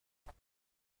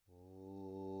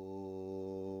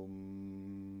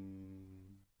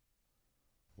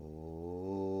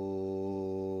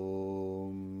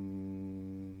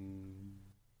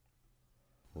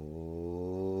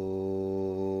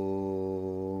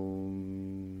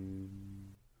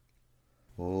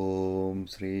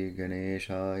Sri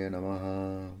Ganeshaya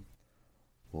Namaha.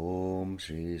 Om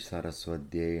Shri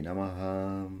Saraswatyai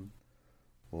Namaha.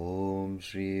 Om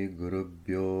Shri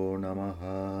Gurubhyo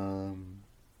Namaha.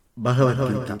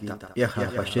 BhagavAn Yaha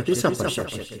pashyati sa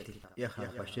pashyati. Yaha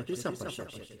pashyati sa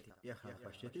pashyati. Yaha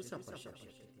pashyati sa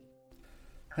pashyati.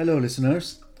 Hello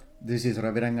listeners, this is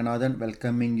Ravi Ranganathan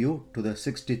welcoming you to the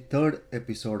 63rd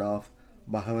episode of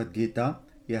Bhagavad Gita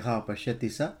Yaha pashyati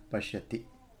sa pashyati.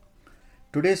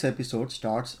 Today's episode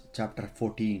starts chapter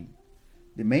 14.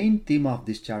 The main theme of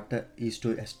this chapter is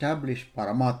to establish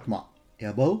Paramatma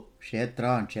above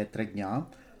Kshetra and Kshetrajna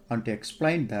and to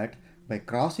explain that by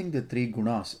crossing the three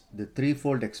gunas, the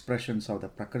threefold expressions of the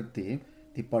prakriti,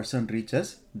 the person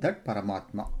reaches that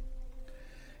Paramatma.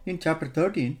 In chapter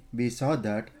 13, we saw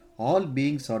that all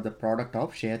beings are the product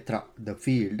of Kshetra, the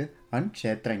field, and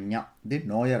Kshetrajna, the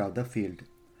knower of the field.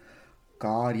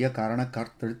 Karya Karana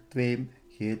Kartritve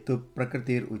Hetu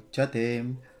Prakritir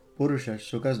Uchate Purusha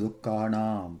Shukas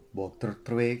Dukkanam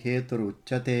Bhoktrutve Hetur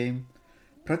Uchate.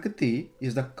 Prakriti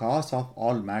is the cause of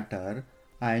all matter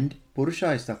and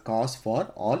Purusha is the cause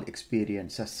for all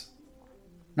experiences.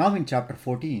 Now in chapter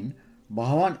 14,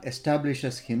 BhagavAn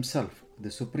establishes himself,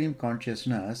 the Supreme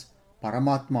Consciousness,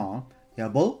 Paramatma,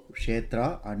 above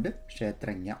Kshetra and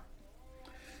Kshetrajna.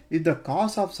 If the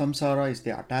cause of samsara is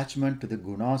the attachment to the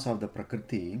gunas of the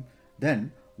Prakriti,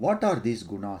 then what are these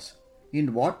gunas?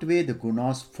 In what way the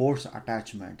gunas force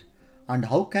attachment? And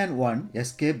how can one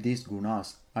escape these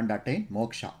gunas and attain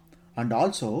moksha? And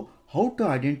also, how to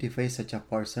identify such a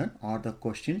person are the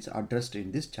questions addressed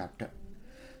in this chapter.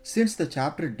 Since the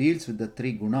chapter deals with the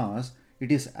three gunas,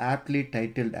 it is aptly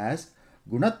titled as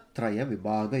Gunatraya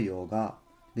Vibhaga Yoga,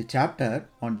 the chapter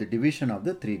on the division of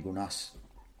the three gunas.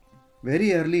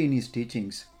 Very early in his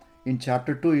teachings, in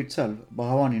chapter 2 itself,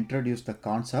 BhagavAn introduced the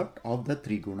concept of the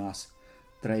three gunas.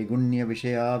 Traigunya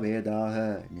Vishaya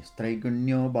vedAs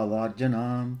Nistraigunya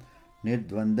Bhavarjana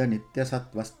Nidvanda Nitya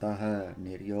Sattvastaha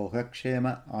Niryoga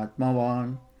Kshema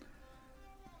Atmavan.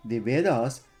 The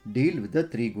Vedas deal with the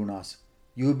three gunas.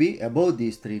 You be above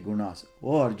these three gunas,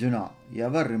 O Arjuna,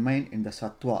 ever remain in the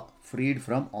sattva, freed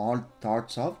from all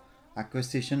thoughts of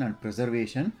acquisition and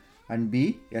preservation, and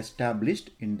be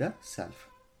established in the self.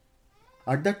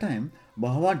 At that time,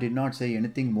 BhagavAn did not say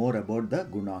anything more about the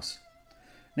gunas.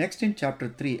 Next in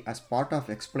chapter 3, as part of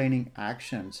explaining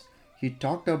actions, he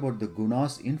talked about the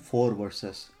gunas in 4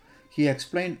 verses. He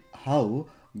explained how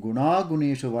guna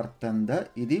guneshu vartanda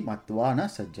idi matvana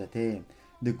sajjate.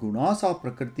 The gunas of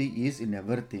prakriti is in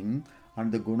everything,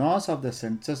 and the gunas of the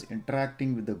senses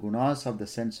interacting with the gunas of the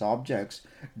sense objects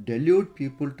delude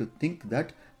people to think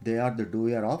that they are the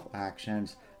doer of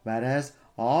actions, whereas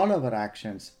all our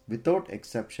actions, without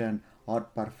exception, are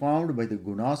performed by the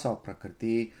gunas of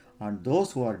prakriti, and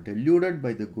those who are deluded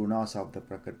by the gunas of the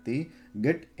prakriti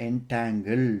get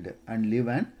entangled and live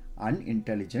an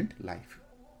unintelligent life.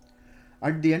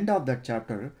 At the end of that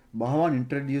chapter, BhagavAn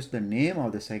introduced the name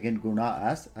of the second guna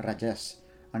as Rajas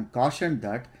and cautioned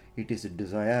that it is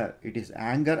desire, it is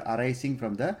anger arising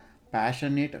from the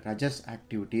passionate Rajas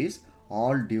activities,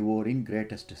 all devouring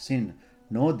greatest sin.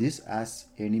 Know this as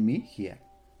enemy here.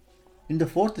 In the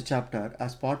 4th chapter,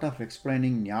 as part of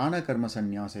explaining Jnana Karma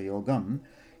Sannyasa Yogam,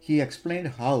 he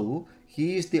explained how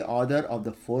he is the author of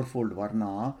the fourfold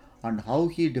varna and how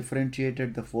he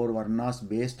differentiated the 4 varnas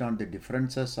based on the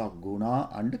differences of guna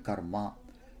and karma.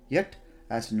 Yet,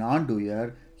 as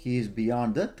non-doer, he is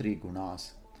beyond the 3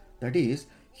 gunas. That is,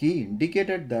 he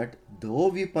indicated that though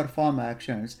we perform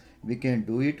actions, we can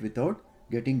do it without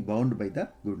getting bound by the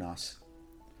gunas.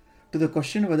 To the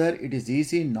question whether it is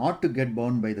easy not to get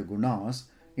bound by the gunas,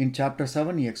 in chapter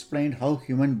 7 he explained how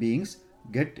human beings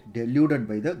get deluded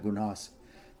by the gunas.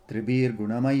 Tribir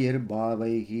gunamayir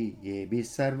bhavaihi yebi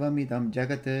sarvamidam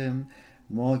jagatam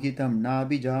mohitam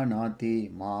nabijanati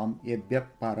mam yebhya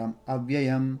param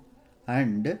avyayam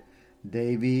and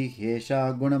devi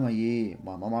hesha gunamayi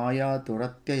mama maya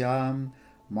turatyayam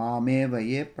mameva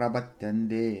ye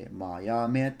prabhatyande maya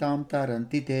metam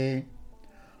tarantite.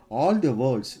 All the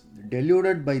worlds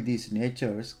deluded by these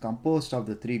natures composed of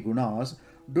the 3 gunas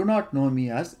do not know me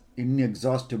as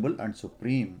inexhaustible and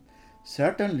supreme.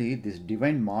 Certainly this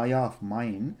divine maya of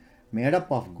mine made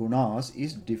up of gunas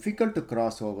is difficult to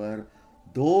cross over.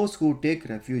 Those who take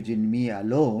refuge in me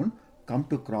alone come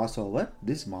to cross over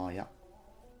this maya.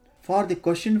 For the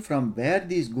question from where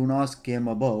these gunas came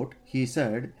about, he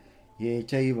said, Ye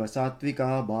chaiva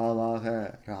sattvika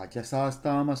bhavaha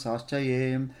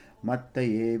rajasastamasaschaye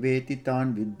mattaye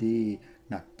vetitan viddhi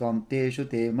natvam teshu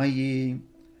te mayi.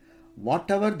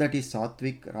 Whatever that is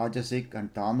sattvic, rajasic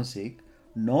and tamasic,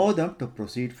 know them to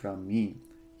proceed from me.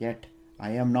 Yet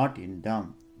I am not in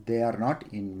them. they are not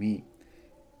in me.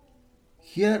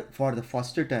 Here, for the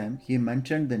first time, he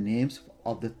mentioned the names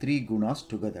of the three gunas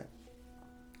together.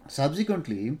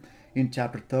 Subsequently, in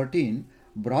chapter 13,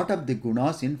 brought up the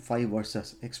gunas in 5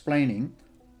 verses, explaining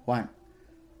 1.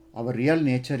 Our real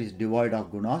nature is devoid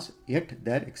of gunas, yet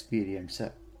their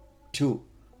experiencer. 2.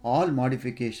 All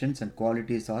modifications and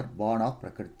qualities are born of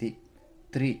prakriti.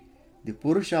 3. The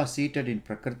Purusha seated in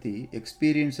prakriti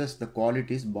experiences the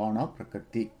qualities born of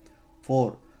prakriti.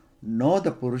 4. Know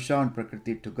the Purusha and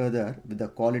prakriti together with the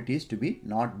qualities to be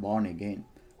not born again.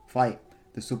 5.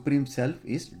 The Supreme Self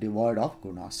is devoid of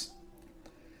gunas.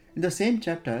 In the same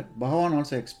chapter, BhagavAn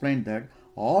also explained that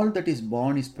all that is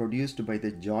born is produced by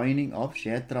the joining of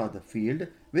Kshetra of the field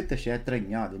with the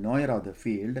Kshetrajna, the knower of the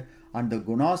field, and the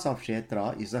gunas of Kshetra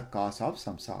is the cause of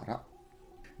samsara.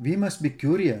 We must be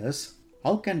curious,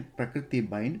 how can Prakriti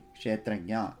bind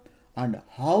Kshetrajna and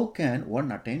how can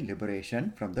one attain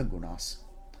liberation from the gunas?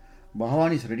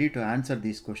 BhagavAn is ready to answer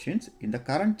these questions in the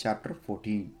current chapter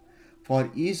 14. For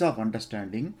ease of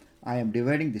understanding, I am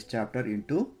dividing this chapter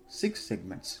into 6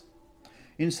 segments.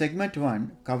 In segment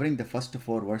 1, covering the first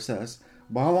 4 verses,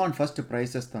 BhagavAn first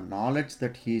praises the knowledge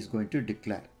that he is going to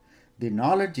declare. The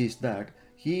knowledge is that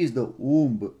he is the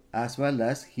womb as well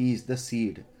as he is the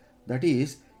seed. That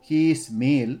is, he is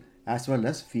male as well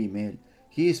as female.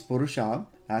 He is Purusha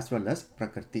as well as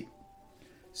Prakriti.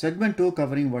 Segment 2,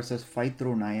 covering verses 5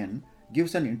 through 9,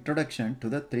 gives an introduction to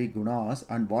the 3 gunas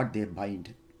and what they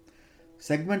bind.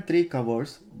 Segment 3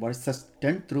 covers verses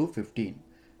 10 through 15.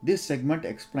 This segment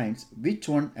explains which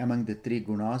one among the 3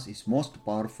 gunas is most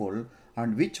powerful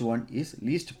and which one is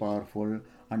least powerful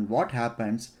and what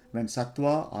happens when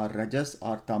sattva or rajas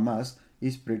or tamas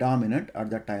is predominant at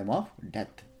the time of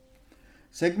death.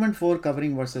 Segment 4,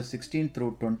 covering verses 16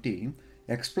 through 20,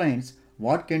 explains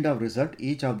what kind of result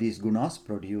each of these gunas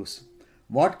produce,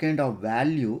 what kind of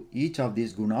value each of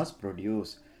these gunas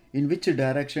produce, in which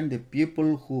direction the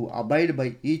people who abide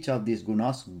by each of these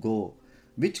gunas go,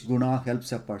 which guna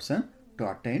helps a person to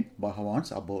attain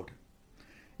BhagavAn's abode.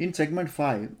 In segment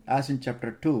 5, as in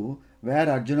chapter 2, where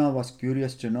Arjuna was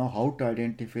curious to know how to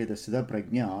identify the Siddha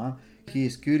Prajna, he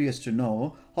is curious to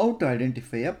know how to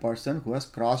identify a person who has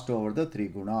crossed over the 3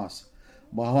 gunas.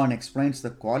 BhagavAn explains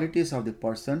the qualities of the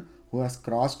person who has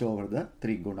crossed over the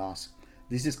 3 gunas.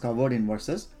 This is covered in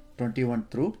verses 21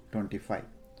 through 25.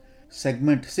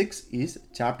 Segment 6 is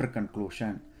chapter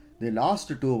conclusion. The last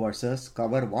 2 verses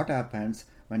cover what happens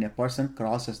when a person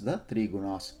crosses the 3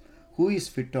 gunas, who is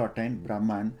fit to attain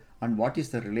Brahman, and what is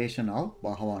the relation of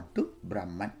BhagavAn to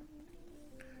Brahman.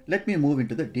 Let me move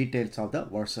into the details of the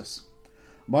verses.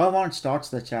 BhagavAn starts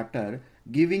the chapter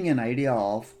giving an idea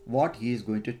of what he is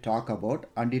going to talk about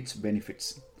and its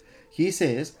benefits. He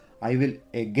says, I will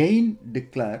again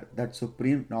declare that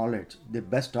supreme knowledge, the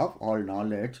best of all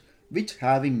knowledge, which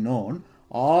having known,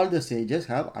 all the sages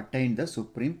have attained the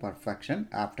supreme perfection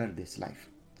after this life.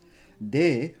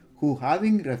 They who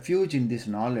having refuge in this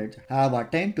knowledge have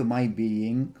attained to my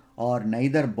being are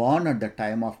neither born at the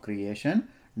time of creation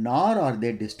nor are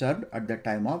they disturbed at the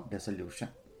time of dissolution.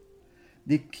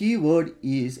 The key word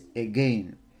is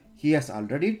again. He has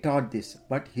already taught this,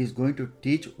 but he is going to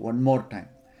teach one more time.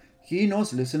 He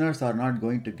knows listeners are not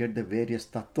going to get the various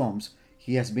tattvams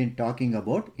he has been talking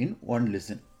about in one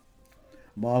listen.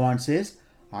 BhagavAn says,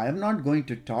 I am not going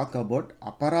to talk about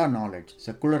apara knowledge,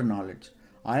 secular knowledge.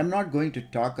 I am not going to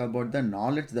talk about the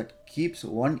knowledge that keeps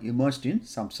one immersed in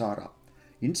samsara.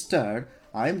 Instead,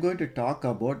 I am going to talk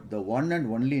about the one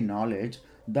and only knowledge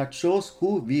that shows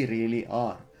who we really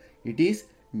are. It is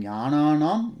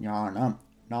jnananam jnanam,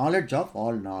 knowledge of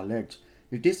all knowledge.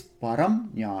 It is param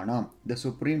jnanam, the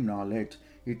supreme knowledge.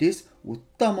 It is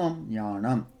uttamam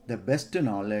jnanam, the best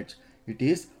knowledge. It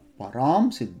is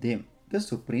param siddhim, the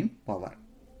supreme power.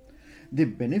 The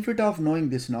benefit of knowing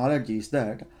this knowledge is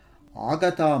that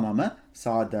agata mama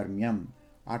sadharmyam,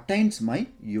 attains my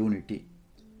unity.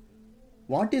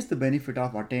 What is the benefit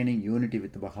of attaining unity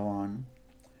with BhagavAn?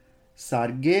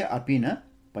 Sarge apina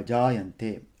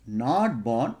pajayante, not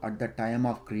born at the time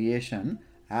of creation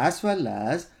as well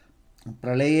as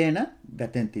pralayena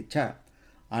gatanticha,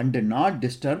 and not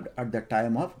disturbed at the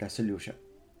time of dissolution.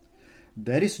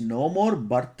 There is no more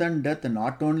birth and death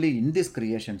not only in this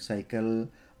creation cycle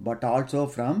but also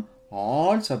from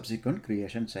all subsequent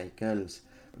creation cycles.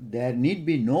 There need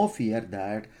be no fear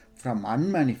that from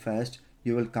unmanifest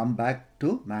you will come back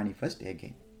to manifest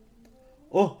again.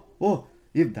 Oh,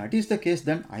 if that is the case,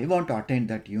 then I want to attain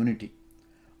that unity.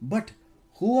 But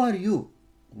who are you?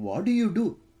 What do you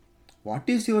do? What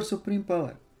is your supreme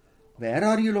power? Where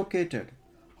are you located?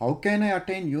 How can I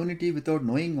attain unity without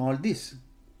knowing all this?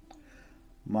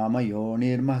 Mama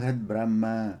yonirmahad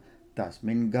brahma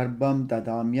tasmin garbham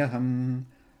tadamyaham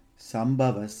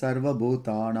sambhava sarva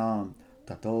bhutanam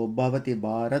tato bhavati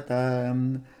bharata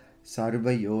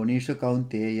sarva yonishu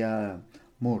kaunteya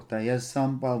murtaya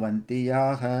sampavanti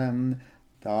yaham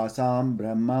tasam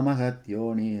brahma mahat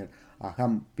yonir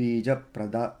aham bija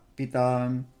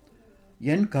pradapita.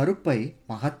 என் கருப்பை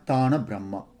மகத்தான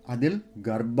பிரம்மா, அதில்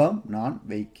கர்ப்பம் நான்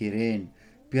வைக்கிறேன்.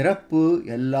 பிறப்பு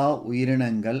எல்லா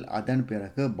உயிரினங்கள், அதன்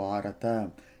பிறகு பாரத.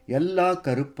 எல்லா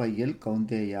கருப்பையில்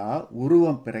கௌந்தேயா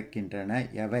உருவம் பிறக்கின்றன.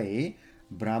 எவை?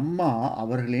 பிரம்மா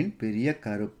அவர்களின் பெரிய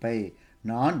கருப்பை,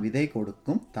 நான் விதை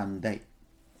கொடுக்கும் தந்தை.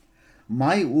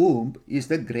 My womb is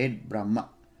the great Brahma.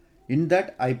 In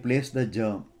that I place the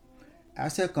germ.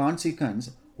 As a consequence,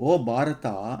 O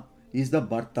Bharata is the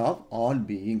birth of all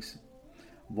beings.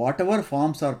 Whatever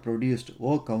forms are produced,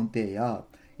 O Kaunteya,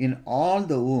 in all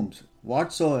the wombs,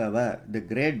 whatsoever, the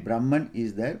great Brahman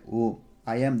is their womb.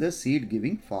 I am the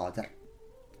seed-giving father.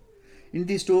 In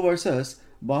these two verses,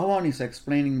 BhagavAn is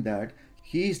explaining that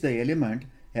he is the element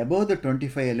above the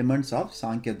 25 elements of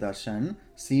Sankhya Darshan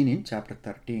seen in chapter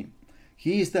 13.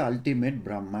 He is the ultimate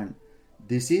Brahman.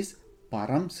 This is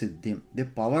Param Siddhim, the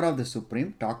power of the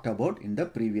Supreme talked about in the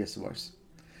previous verse.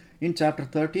 In chapter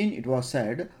 13, it was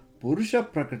said, Purusha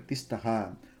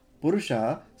Prakritistaha,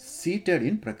 Purusha seated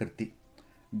in Prakriti.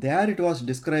 There it was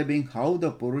describing how the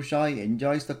Purusha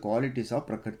enjoys the qualities of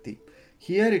Prakriti.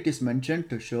 Here it is mentioned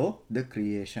to show the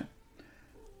creation.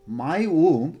 My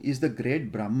womb is the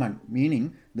great Brahman, meaning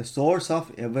the source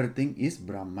of everything is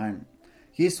Brahman.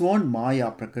 His own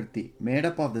Maya Prakriti, made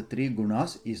up of the three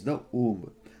Gunas, is the womb.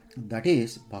 That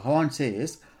is, BhagavAn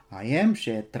says, I am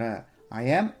Kshetra, I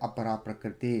am Apara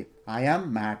Prakriti, I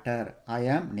am matter, I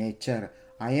am nature,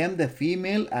 I am the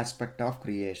female aspect of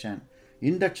creation.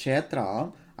 In that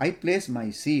Kshetra, I place my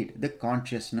seed, the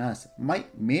consciousness, my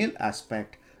male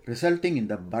aspect, resulting in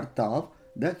the birth of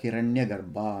the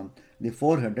Hiranyagarbha, the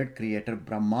four-headed creator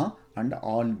Brahma and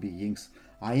all beings.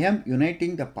 I am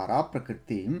uniting the Para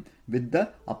Prakriti with the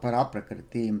Apara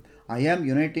Prakriti. I am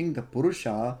uniting the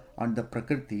Purusha and the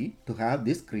Prakriti to have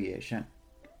this creation.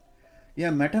 A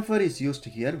metaphor is used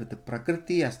here with the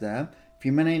Prakriti as the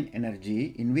feminine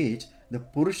energy, in which the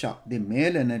Purusha, the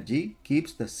male energy,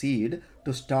 keeps the seed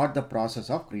to start the process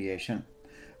of creation.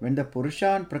 When the Purusha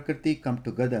and Prakriti come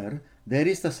together, there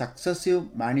is the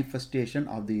successive manifestation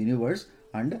of the universe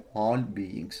and all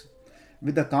beings.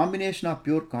 With the combination of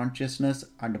pure consciousness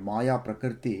and Maya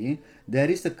Prakriti, there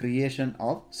is the creation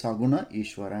of Saguna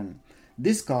Ishwaran.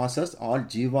 This causes all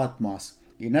Jivatmas,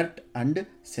 inert and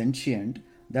sentient,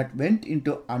 that went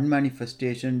into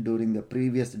unmanifestation during the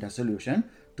previous dissolution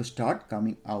to start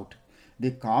coming out.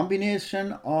 The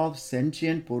combination of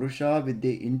sentient Purusha with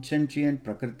the insentient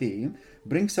Prakriti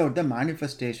brings out the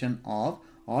manifestation of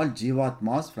all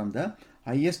Jivatmas, from the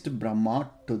highest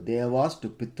Brahma to Devas to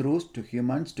Pitrus to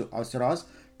humans to Asuras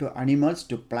to animals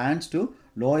to plants to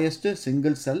lowest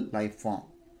single cell life form.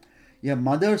 A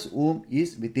mother's womb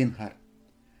is within her.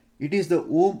 It is the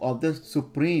womb of the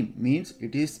Supreme, means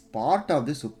it is part of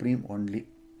the Supreme only.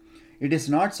 It is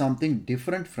not something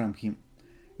different from him.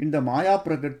 In the Maya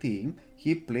Prakriti,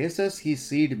 he places his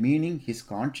seed, meaning his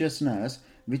consciousness,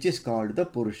 which is called the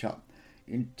Purusha.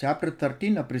 In chapter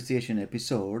 13 appreciation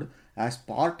episode, as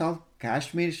part of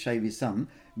Kashmir Shaivism,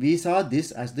 we saw this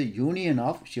as the union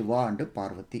of Shiva and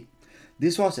Parvati.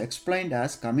 This was explained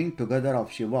as coming together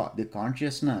of Shiva, the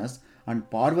consciousness, and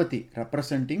Parvati,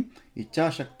 representing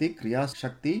Icha Shakti, Kriya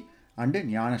Shakti and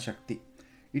Jnana Shakti.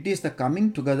 It is the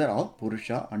coming together of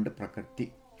Purusha and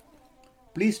Prakriti.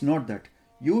 Please note that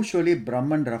usually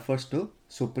Brahman refers to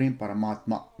Supreme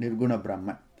Paramatma, Nirguna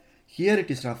Brahman. Here it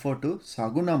is referred to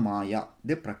Saguna Maya,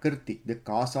 the Prakriti, the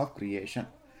cause of creation.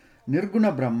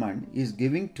 Nirguna Brahman is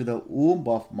giving to the womb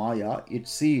of Maya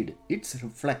its seed, its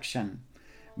reflection.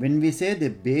 When we say the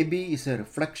baby is a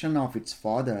reflection of its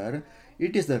father,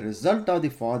 it is the result of the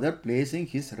father placing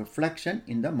his reflection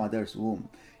in the mother's womb.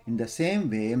 In the same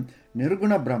way,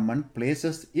 Nirguna Brahman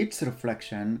places its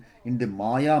reflection in the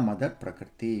Maya mother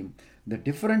Prakriti. The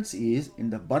difference is, in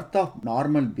the birth of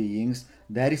normal beings,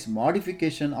 there is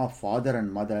modification of father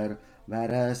and mother,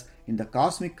 whereas in the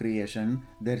cosmic creation,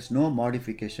 there is no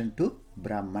modification to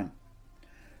Brahman.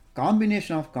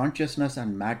 Combination of consciousness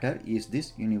and matter is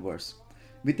this universe.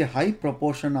 With a high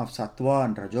proportion of sattva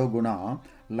and rajoguna,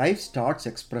 life starts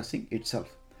expressing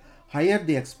itself. Higher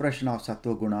the expression of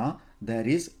sattva guna, there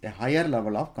is a higher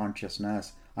level of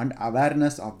consciousness and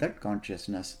awareness of that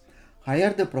consciousness.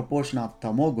 Higher the proportion of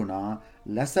tamoguna,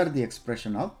 lesser the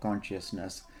expression of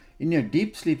consciousness. In a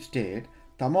deep sleep state,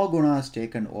 tamoguna has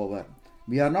taken over.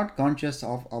 We are not conscious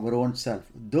of our own self,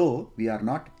 though we are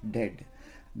not dead.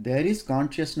 There is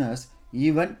consciousness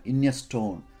even in a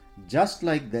stone. Just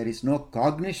like there is no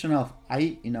cognition of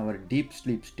I in our deep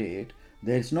sleep state,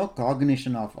 there is no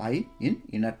cognition of I in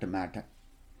inert matter.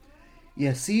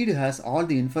 A seed has all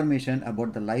the information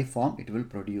about the life form it will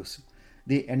produce.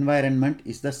 The environment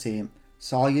is the same,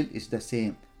 soil is the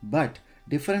same, but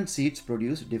different seeds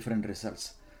produce different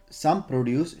results. Some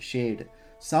produce shade,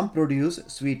 some produce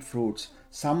sweet fruits,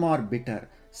 some are bitter,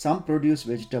 some produce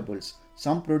vegetables,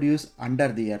 some produce under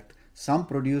the earth, some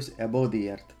produce above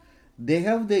the earth. They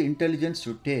have the intelligence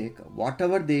to take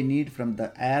whatever they need from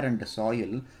the air and the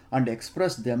soil and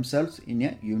express themselves in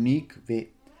a unique way.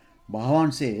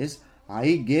 BhagavAn says,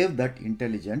 I gave that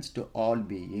intelligence to all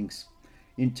beings.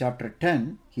 In chapter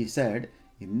 10, he said,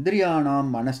 Indriyanam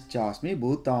manaschasmi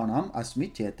bhutanam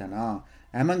asmi chetana.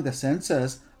 Among the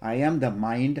senses, I am the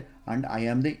mind and I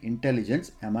am the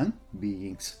intelligence among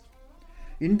beings.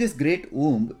 In this great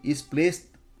womb is placed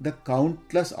the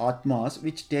countless atmas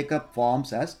which take up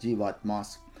forms as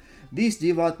jivatmas. These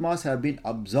jivatmas have been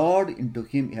absorbed into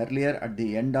him earlier at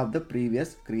the end of the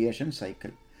previous creation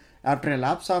cycle. After a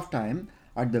lapse of time,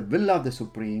 at the will of the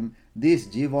Supreme, these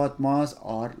jivatmas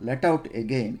are let out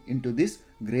again into this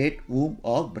great womb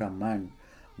of Brahman.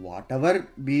 Whatever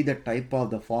be the type of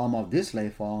the form of this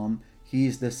life form, he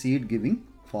is the seed-giving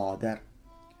father.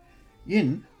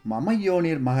 In Mama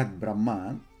Yonir Mahat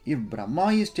Brahma, if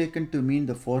Brahma is taken to mean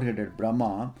the four-headed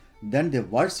Brahma, then the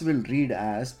verse will read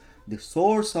as, the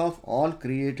source of all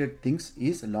created things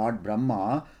is Lord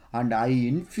Brahma, and I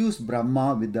infuse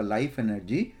Brahma with the life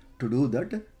energy to do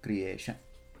that creation.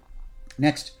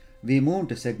 Next, we move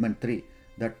to segment 3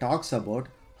 that talks about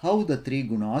how the three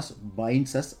gunas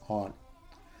binds us all.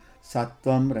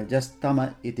 Sattvam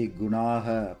rajastama iti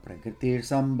gunaha prakritir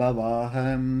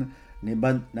sambhavaham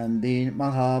nibandhandin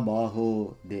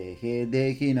mahabaho dehe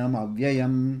dehinam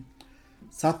avyayam.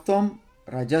 Sattvam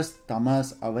rajas tamas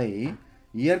அவை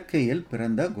இயற்கையில்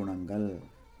பிறந்த குணங்கள்.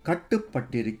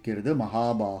 கட்டுப்பட்டிருக்கிறது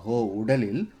மகாபாகோ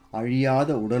உடலில்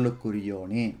அழியாத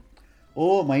உடலுக்குரியோனே.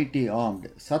 O mighty armed,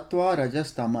 sattva,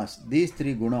 rajas, tamas, these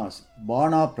three gunas,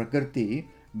 born of prakriti,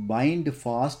 bind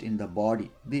fast in the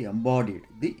body, the embodied,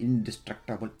 the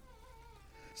indestructible.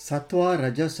 Sattva,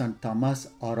 rajas and tamas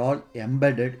are all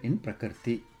embedded in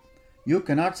prakriti. You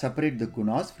cannot separate the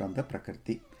gunas from the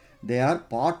prakriti. They are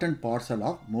part and parcel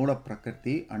of Mula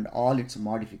Prakriti and all its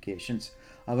modifications.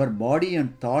 Our body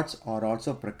and thoughts are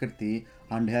also prakriti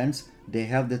and hence they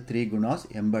have the three gunas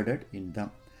embedded in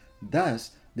them.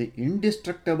 Thus, the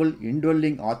indestructible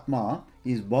indwelling Atma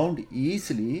is bound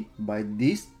easily by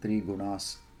these three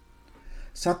gunas.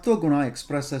 Sattva guna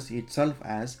expresses itself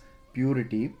as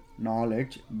purity,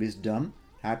 knowledge, wisdom,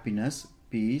 happiness,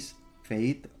 peace,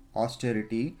 faith,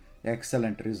 austerity,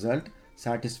 excellent result,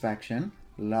 satisfaction,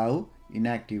 love,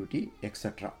 inactivity,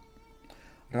 etc.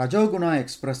 Rajoguna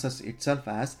expresses itself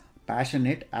as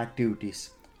passionate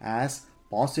activities, as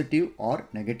positive or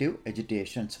negative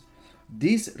agitations.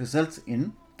 These results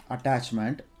in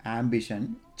attachment,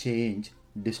 ambition, change,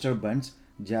 disturbance,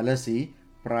 jealousy,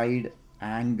 pride,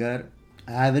 anger,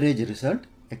 average result,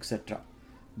 etc.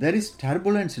 There is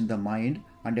turbulence in the mind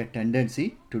and a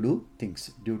tendency to do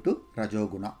things due to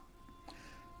Rajoguna.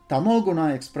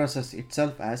 Tamoguna expresses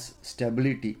itself as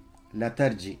stability,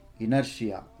 lethargy,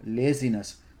 inertia,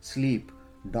 laziness, sleep,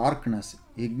 darkness,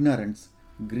 ignorance,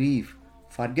 grief,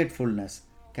 forgetfulness,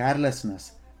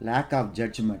 carelessness, lack of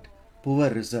judgment, poor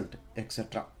result,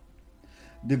 etc.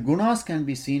 The gunas can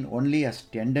be seen only as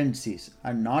tendencies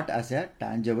and not as a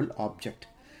tangible object.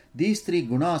 These three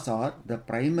gunas are the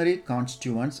primary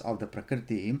constituents of the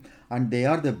Prakriti and they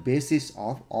are the basis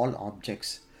of all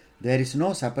objects. There is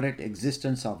no separate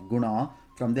existence of guna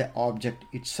from the object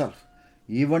itself.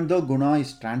 Even though guna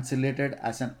is translated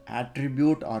as an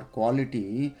attribute or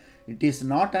quality, it is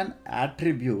not an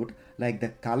attribute like the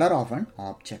color of an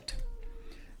object.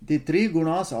 The three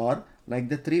gunas are like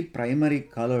the three primary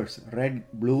colors, red,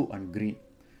 blue and green.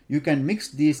 You can mix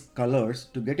these colors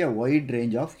to get a wide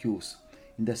range of hues.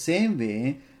 In the same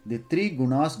way, the three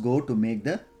gunas go to make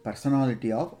the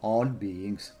personality of all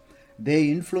beings. They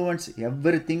influence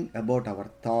everything about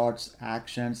our thoughts,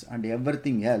 actions and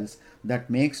everything else that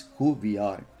makes who we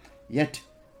are. Yet,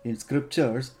 in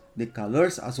scriptures, the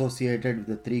colors associated with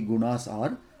the three gunas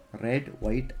are red,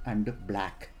 white and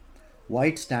black.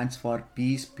 White stands for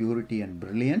peace, purity and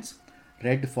brilliance.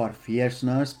 Red for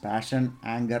fierceness, passion,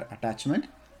 anger, attachment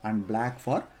and black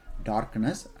for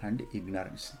darkness and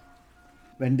ignorance.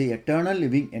 When the eternal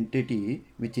living entity,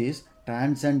 which is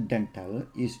transcendental,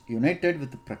 is united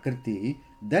with Prakriti,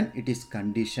 then it is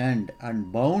conditioned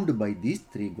and bound by these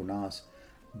three gunas.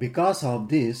 Because of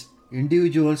this,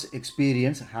 individuals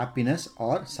experience happiness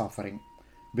or suffering.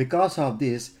 Because of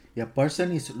this, a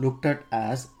person is looked at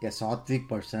as a sattvic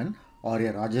person or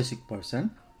a rajasic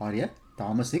person or a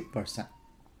tamasic person.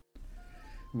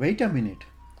 Wait a minute.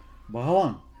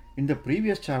 Bhagavan, in the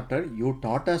previous chapter, you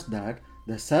taught us that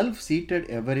the self seated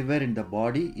everywhere in the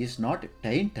body is not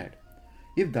tainted.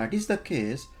 If that is the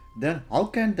case, then how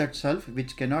can that self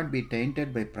which cannot be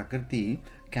tainted by prakriti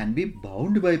can be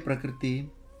bound by prakriti?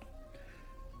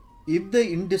 If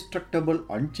the indestructible,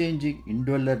 unchanging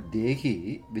indweller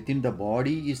Dehi within the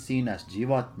body is seen as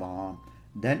Jivatma,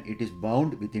 then it is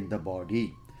bound within the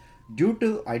body. Due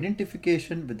to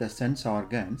identification with the sense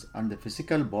organs and the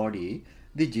physical body,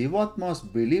 the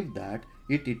Jivatmas believe that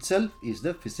it itself is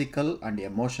the physical and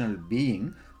emotional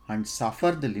being and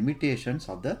suffer the limitations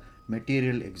of the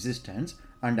material existence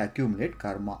and accumulate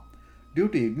karma. Due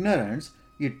to ignorance,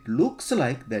 it looks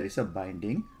like there is a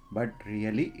binding, but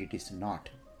really it is not.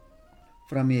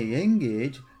 From a young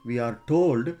age, we are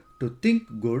told to think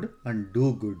good and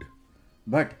do good.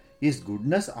 But is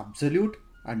goodness absolute,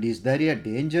 and is there a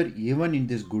danger even in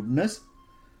this goodness?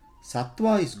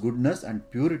 Sattva is goodness and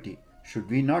purity. Should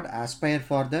we not aspire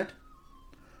for that?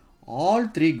 All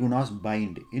three gunas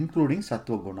bind, including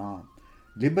sattva guna.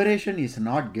 Liberation is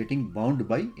not getting bound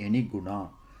by any guna.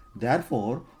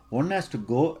 Therefore, one has to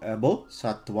go above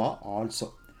sattva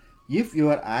also. If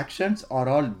your actions are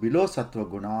all below sattva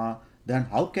guna, then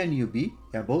how can you be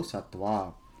above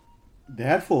sattva?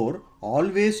 Therefore,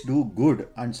 always do good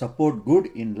and support good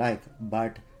in life,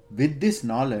 but with this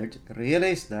knowledge,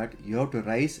 realize that you have to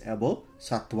rise above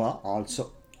sattva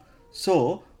also.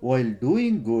 So, while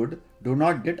doing good, do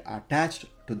not get attached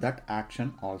to that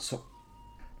action also.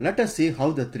 Let us see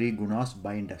how the three gunas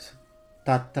bind us.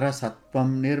 Tatra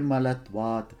sattvam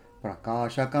nirmalatvat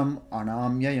prakashakam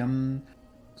anamyayam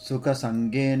sukha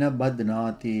sangena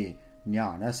badnati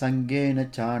ஞான சங்கேன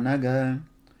சானக.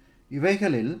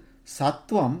 இவைகளில்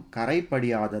சத்துவம்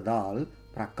கரைப்படியாததால்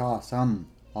பிரகாசம்,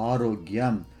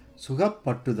 ஆரோக்கியம்,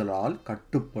 சுகப்பற்றுதலால்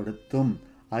கட்டுப்படுத்தும்,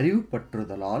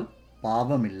 அறிவுப்பற்றுதலால்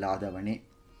பாவமில்லாதவனே.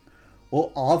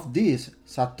 Of these,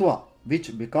 sattva,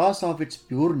 which because of its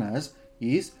pureness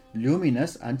is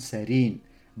luminous and serene,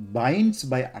 binds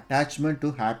by attachment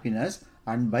to happiness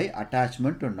and by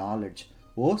attachment to knowledge,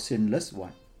 O sinless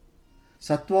one.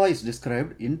 Sattva is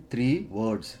described in three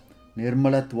words: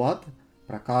 Nirmalatvat,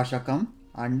 Prakashakam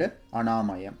and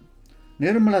Anamayam.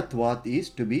 Nirmalatvat is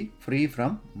to be free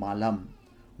from malam.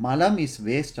 Malam is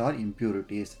waste or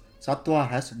impurities. Sattva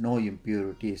has no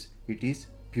impurities. It is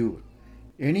pure.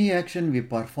 Any action we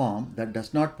perform that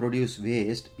does not produce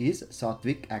waste is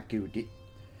sattvic activity.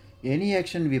 Any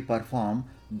action we perform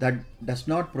that does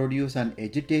not produce an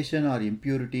agitation or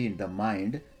impurity in the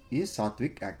mind is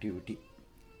sattvic activity.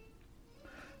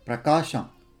 Prakasham,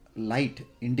 light,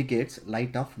 indicates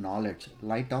light of knowledge,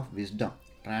 light of wisdom,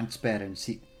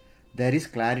 transparency. There is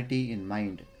clarity in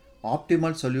mind.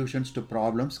 Optimal solutions to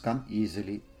problems come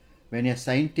easily. When a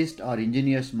scientist or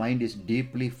engineer's mind is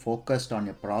deeply focused on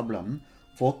a problem,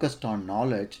 focused on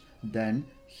knowledge, then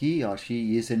he or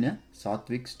she is in a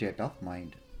sattvic state of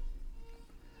mind.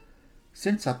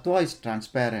 Since sattva is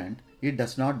transparent, it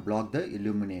does not block the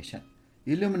illumination.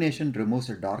 Illumination removes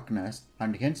the darkness,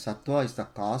 and hence sattva is the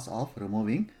cause of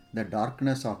removing the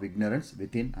darkness of ignorance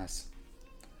within us.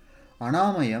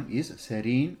 Anamayam is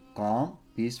serene, calm,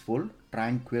 peaceful,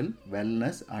 tranquil,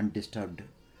 wellness, undisturbed.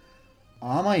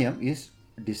 Amayam is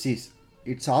disease.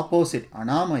 Its opposite,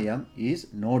 Anamayam, is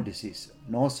no disease,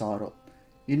 no sorrow.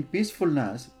 In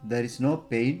peacefulness, there is no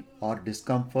pain or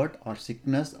discomfort or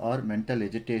sickness or mental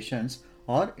agitations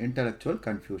or intellectual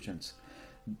confusions.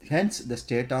 Hence, the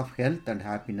state of health and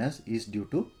happiness is due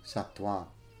to sattva.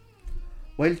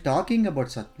 While talking about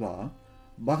sattva,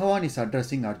 BhagavAn is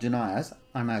addressing Arjuna as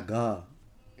Anaga,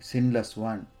 sinless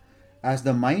one. As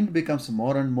the mind becomes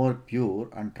more and more pure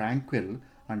and tranquil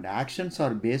and actions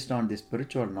are based on the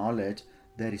spiritual knowledge,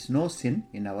 there is no sin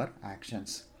in our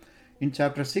actions. In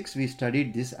chapter 6, we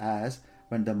studied this as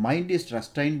when the mind is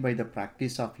restrained by the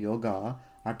practice of yoga,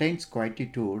 attains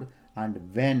quietude,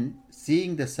 and when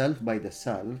seeing the self by the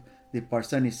self, the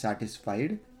person is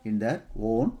satisfied in their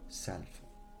own self.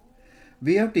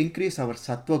 We have to increase our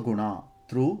sattva guna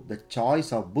through the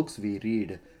choice of books we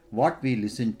read, what we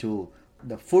listen to,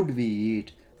 the food we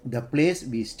eat, the place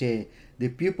we stay, the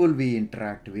people we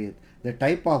interact with, the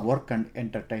type of work and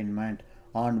entertainment,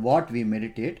 on what we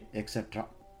meditate, etc.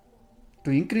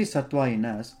 To increase sattva in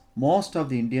us, most of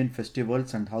the Indian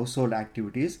festivals and household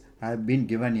activities have been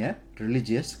given a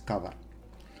religious cover.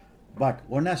 But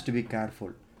one has to be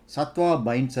careful. Sattva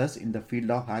binds us in the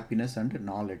field of happiness and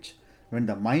knowledge. When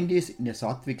the mind is in a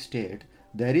sattvic state,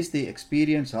 there is the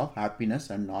experience of happiness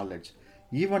and knowledge.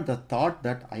 Even the thought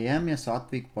that I am a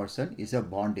sattvic person is a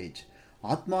bondage.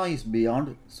 Atma is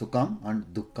beyond sukham and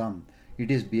dukkham.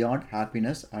 It is beyond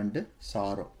happiness and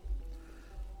sorrow.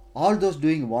 All those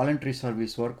doing voluntary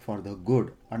service work for the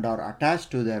good and are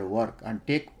attached to their work and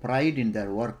take pride in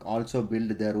their work also build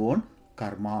their own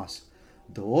karmas.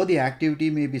 Though the activity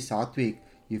may be sattvic,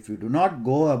 if you do not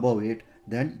go above it,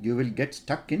 then you will get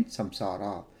stuck in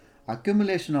samsara.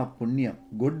 Accumulation of punya,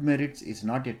 good merits, is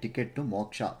not a ticket to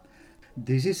moksha.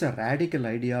 This is a radical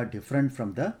idea different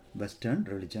from the Western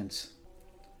religions.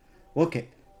 Okay,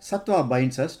 sattva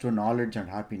binds us to knowledge and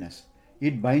happiness.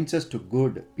 It binds us to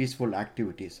good, peaceful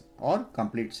activities or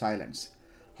complete silence.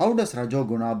 How does Rajo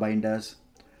Guna bind us?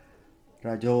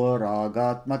 Rajo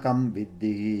ragatmakam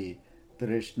viddhi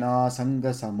trishna sanga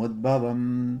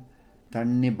samudbhavam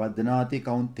tanni badnati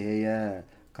kaunteya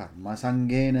karma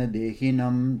sangena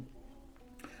dehinam.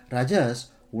 Rajas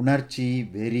உணர்ச்சி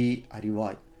வெறி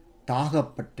அறிவாய்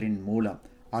தாகப்பற்றின் மூலம்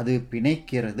அது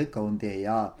பிணைக்கிறது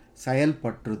கவுந்தேயா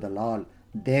செயல்பற்றுதலால்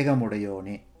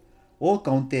தேகமுடையோனே. O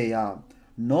Kaunteya,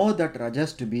 know that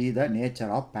Rajas to be the nature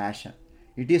of passion.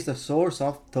 It is the source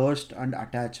of thirst and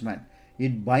attachment.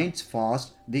 It binds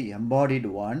fast the embodied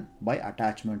one by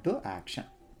attachment to action.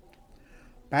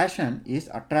 Passion is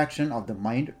attraction of the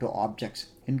mind to objects,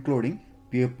 including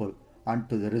people, and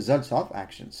to the results of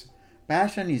actions.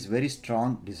 Passion is very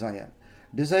strong desire.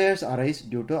 Desires arise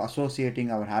due to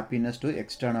associating our happiness to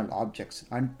external objects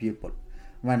and people.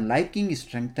 When liking is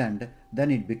strengthened,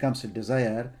 then it becomes a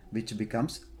desire, which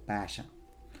becomes passion.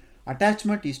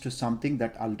 Attachment is to something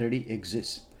that already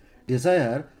exists.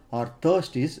 Desire or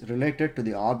thirst is related to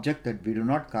the object that we do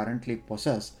not currently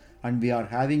possess, and we are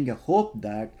having a hope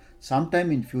that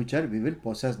sometime in future we will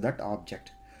possess that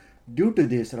object. Due to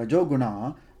this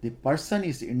Rajoguna, the person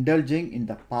is indulging in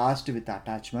the past with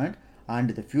attachment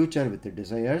and the future with the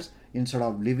desires instead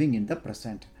of living in the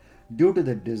present. Due to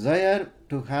the desire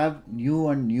to have new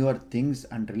and newer things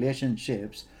and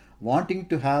relationships, wanting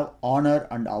to have honor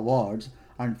and awards,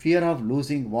 and fear of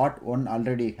losing what one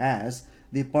already has,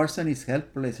 the person is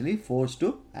helplessly forced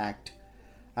to act.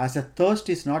 As a thirst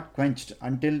is not quenched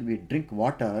until we drink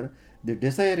water, the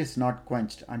desire is not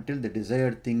quenched until the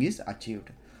desired thing is achieved.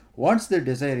 Once the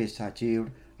desire is achieved,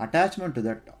 attachment to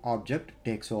that object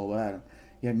takes over.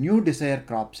 A new desire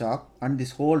crops up and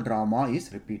this whole drama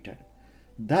is repeated.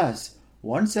 Thus,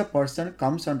 once a person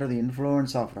comes under the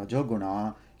influence of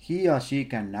Rajoguna, he or she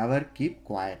can never keep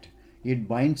quiet. It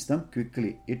binds them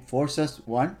quickly. It forces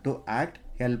one to act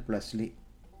helplessly.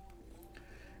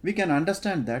 We can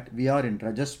understand that we are in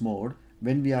Rajas mode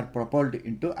when we are propelled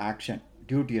into action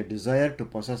due to a desire to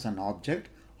possess an object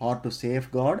or to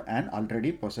safeguard an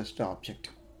already possessed object.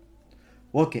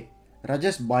 Okay,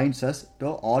 Rajas binds us to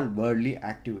all worldly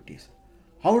activities.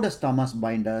 How does Tamas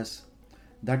bind us?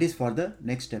 That is for the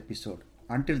next episode.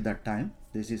 Until that time,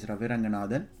 this is Ravi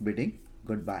Ranganathan bidding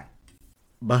goodbye.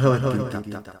 BhagavAn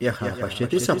Yaha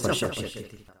pashyati sa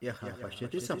pashyati. Yaha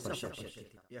pashyati sa pashyati.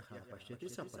 Yaha pashyati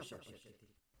sa pashyati.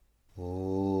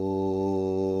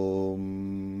 Om